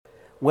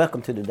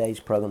Welcome to today's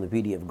program, The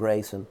Beauty of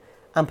Grace, and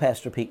I'm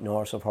Pastor Pete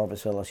Norris of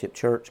Harvest Fellowship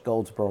Church,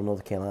 Goldsboro,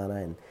 North Carolina,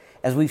 and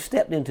as we've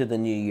stepped into the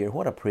new year,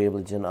 what a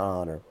privilege and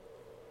honor.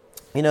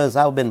 You know, as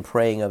I've been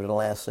praying over the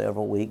last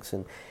several weeks,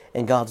 and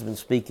God's been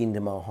speaking to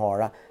my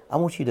heart, I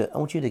want you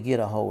to get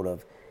a hold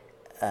of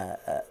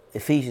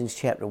Ephesians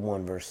chapter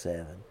 1, verse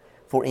 7.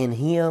 For in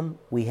Him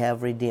we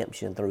have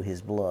redemption through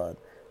His blood,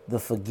 the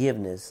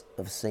forgiveness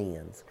of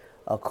sins,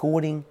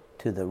 according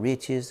to the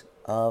riches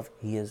of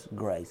His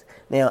grace.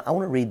 Now, I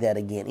want to read that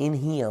again. In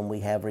Him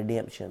we have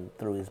redemption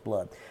through His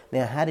blood.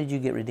 Now, how did you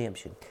get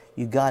redemption?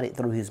 You got it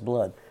through His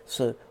blood.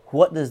 So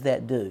what does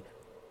that do?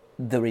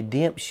 The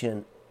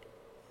redemption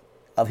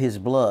of His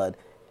blood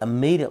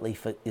immediately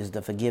is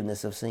the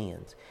forgiveness of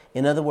sins.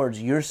 In other words,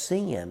 your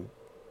sin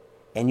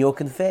and your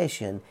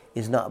confession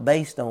is not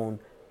based on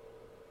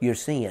your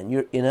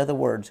sin. In other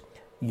words,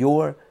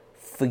 your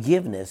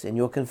forgiveness and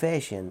your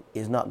confession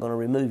is not going to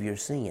remove your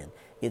sin.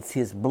 It's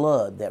His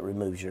blood that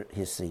removes your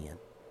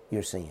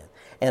sin.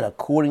 And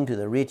according to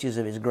the riches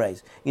of His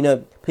grace. You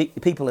know,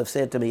 people have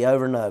said to me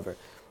over and over,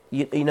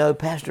 you know,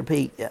 Pastor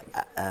Pete,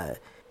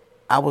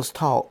 I was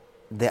taught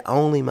that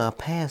only my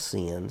past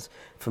sins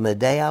from the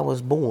day I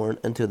was born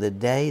until the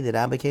day that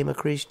I became a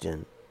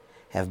Christian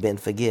have been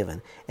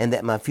forgiven, and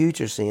that my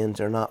future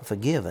sins are not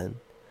forgiven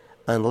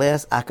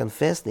unless I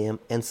confess them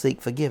and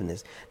seek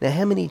forgiveness. Now,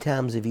 how many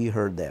times have you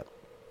heard that?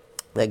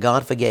 That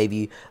God forgave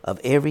you of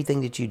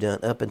everything that you've done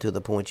up until the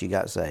point you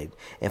got saved.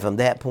 And from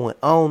that point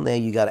on, now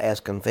you got to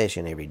ask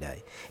confession every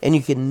day. And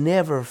you can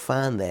never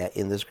find that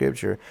in the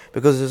Scripture,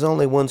 because there's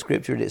only one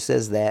Scripture that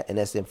says that, and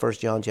that's in 1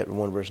 John chapter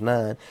 1, verse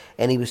 9.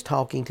 And He was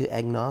talking to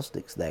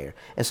agnostics there.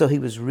 And so He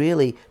was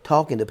really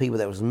talking to people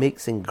that was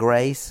mixing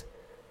grace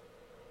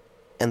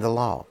and the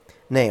law.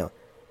 Now,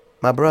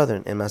 my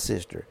brother and my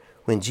sister,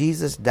 when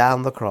Jesus died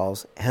on the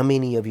cross, how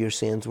many of your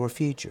sins were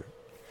future?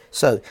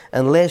 So,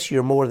 unless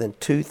you're more than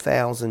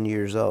 2,000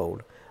 years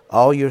old,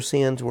 all your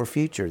sins were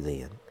future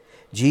then.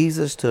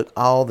 Jesus took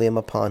all them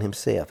upon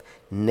Himself,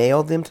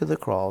 nailed them to the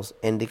cross,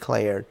 and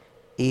declared,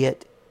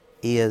 "It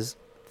is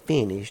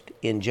finished,"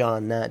 in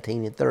John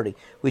 19 and 30,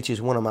 which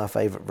is one of my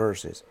favorite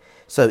verses.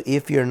 So,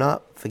 if you're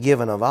not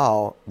forgiven of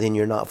all, then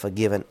you're not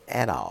forgiven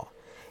at all.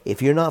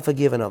 If you're not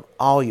forgiven of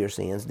all your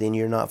sins, then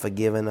you're not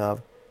forgiven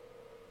of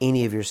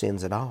any of your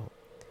sins at all.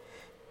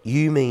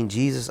 You mean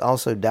Jesus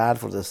also died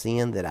for the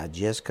sin that I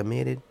just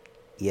committed?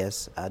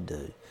 Yes, I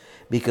do.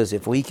 Because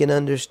if we can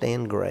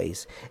understand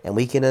grace, and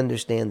we can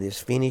understand this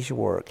finished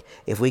work,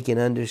 if we can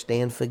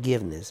understand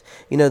forgiveness,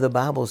 you know, the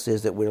Bible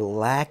says that we're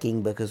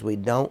lacking because we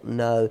don't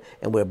know,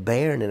 and we're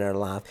barren in our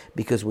life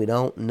because we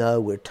don't know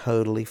we're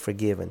totally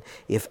forgiven.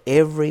 If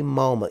every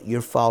moment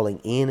you're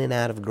falling in and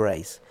out of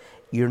grace,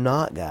 you're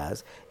not,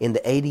 guys. In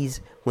the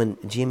 80s, when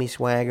Jimmy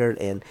Swaggart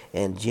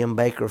and Jim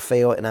Baker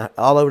fell, and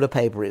all over the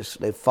paper,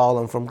 they've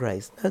fallen from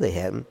grace. No, they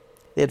haven't.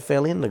 They had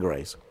fell into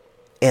grace.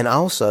 And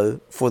also,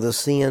 for the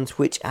sins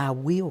which I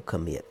will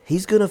commit.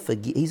 He's going to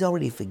forgive. He's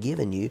already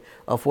forgiven you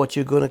of what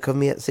you're going to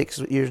commit 6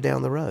 years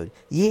down the road.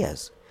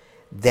 Yes,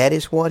 that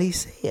is what He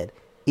said.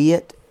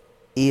 It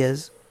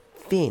is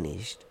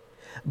finished.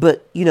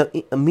 But, you know,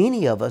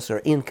 many of us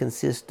are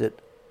inconsistent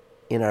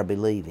in our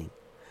believing.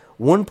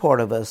 One part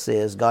of us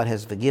says, God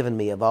has forgiven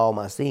me of all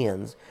my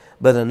sins,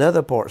 but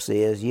another part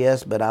says,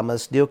 yes, but I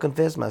must still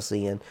confess my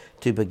sin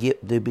to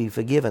be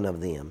forgiven of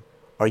them.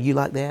 Are you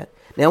like that?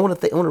 Now, I want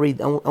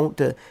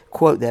to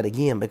quote that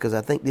again, because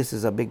I think this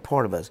is a big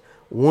part of us.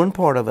 One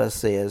part of us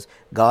says,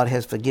 God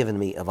has forgiven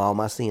me of all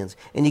my sins.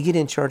 And you get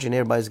in church and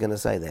everybody's going to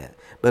say that.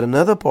 But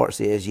another part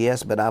says,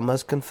 yes, but I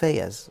must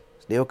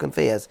still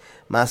confess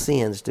my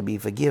sins to be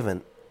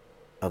forgiven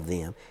of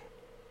them.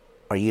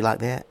 Are you like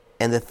that?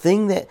 And the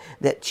thing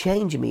that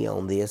changed me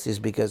on this is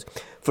because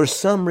for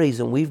some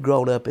reason we've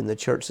grown up in the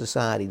church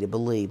society to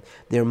believe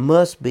there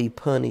must be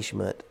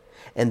punishment,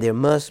 and there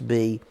must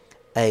be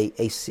a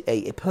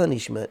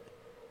punishment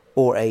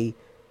or a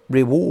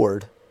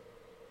reward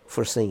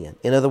for sin.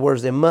 In other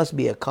words, there must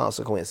be a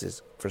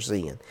consequences for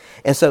sin.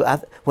 And so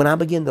when I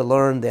begin to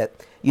learn that,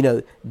 you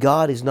know,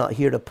 God is not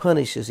here to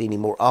punish us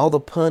anymore, all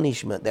the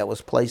punishment that was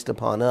placed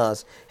upon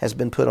us has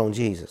been put on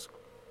Jesus.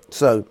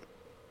 So,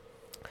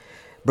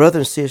 brother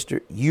and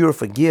sister, you are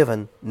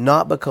forgiven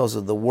not because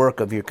of the work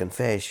of your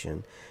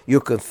confession.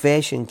 Your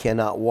confession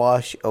cannot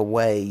wash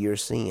away your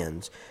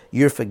sins.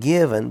 You're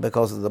forgiven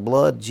because of the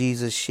blood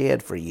Jesus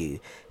shed for you.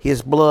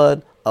 His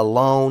blood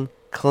alone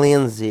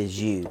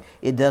cleanses you.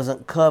 It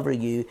doesn't cover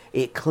you,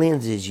 it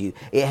cleanses you.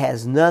 It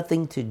has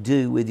nothing to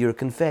do with your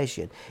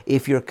confession.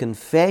 If your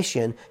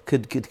confession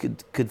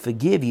could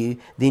forgive you,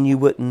 then you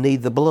wouldn't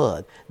need the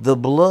blood. The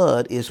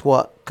blood is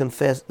what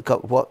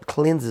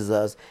cleanses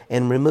us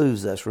and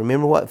removes us.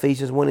 Remember what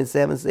Ephesians 1 and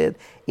 7 said?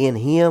 In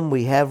Him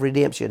we have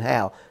redemption.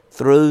 How?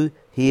 Through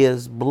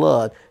His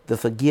blood, the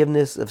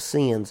forgiveness of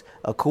sins,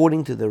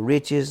 according to the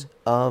riches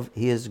of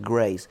His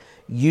grace.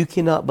 You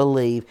cannot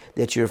believe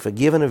that you're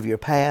forgiven of your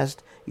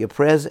past, your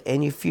present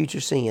and your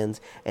future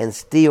sins, and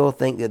still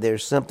think that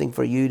there's something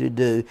for you to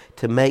do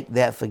to make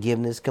that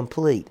forgiveness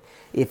complete.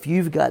 If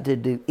you've got to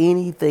do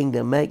anything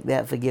to make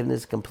that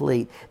forgiveness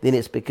complete, then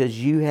it's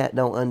because you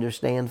don't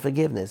understand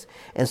forgiveness.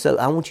 And so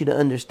I want you to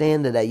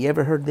understand today. You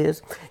ever heard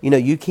this?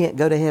 You can't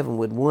go to heaven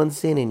with one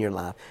sin in your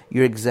life.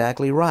 You're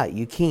exactly right.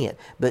 You can't.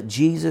 But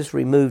Jesus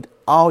removed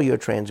all your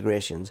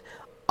transgressions,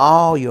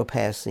 all your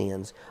past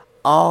sins,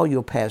 all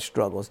your past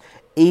struggles.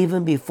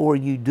 Even before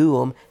you do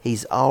them,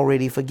 He's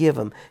already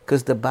forgiven.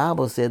 Because the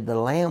Bible said the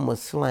Lamb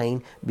was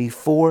slain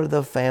before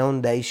the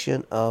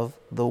foundation of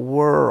the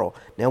world.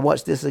 Now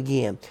watch this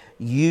again.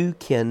 You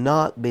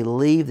cannot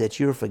believe that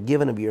you're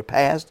forgiven of your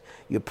past,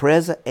 your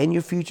present, and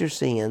your future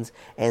sins,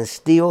 and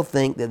still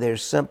think that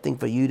there's something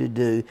for you to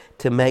do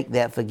to make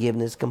that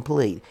forgiveness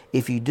complete.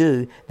 If you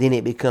do, then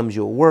it becomes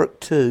your work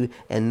too,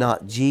 and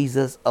not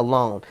Jesus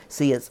alone.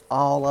 See, it's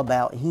all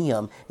about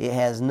Him. It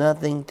has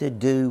nothing to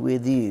do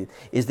with you.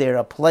 Is there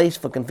a place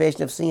for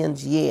confession of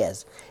sins?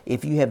 Yes.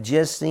 If you have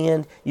just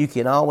sinned, you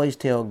can always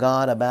tell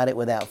God about it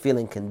without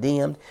feeling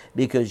condemned,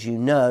 because you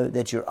know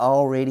that you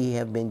already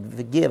have been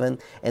forgiven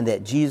and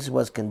that Jesus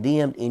was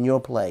condemned in your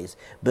place.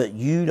 But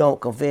you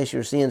don't confess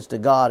your sins to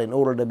God in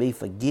order to be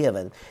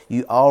forgiven.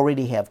 You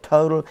already have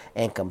total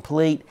and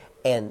complete,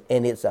 and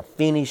it's a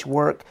finished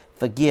work,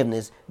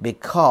 forgiveness,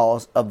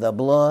 because of the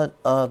blood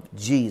of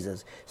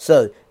Jesus.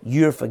 So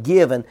you're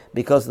forgiven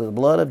because of the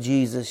blood of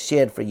Jesus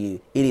shed for you.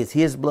 It is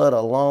His blood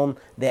alone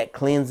that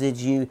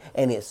cleanses you,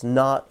 and it's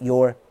not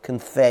your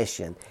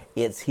confession.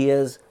 It's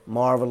His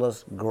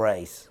marvelous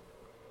grace.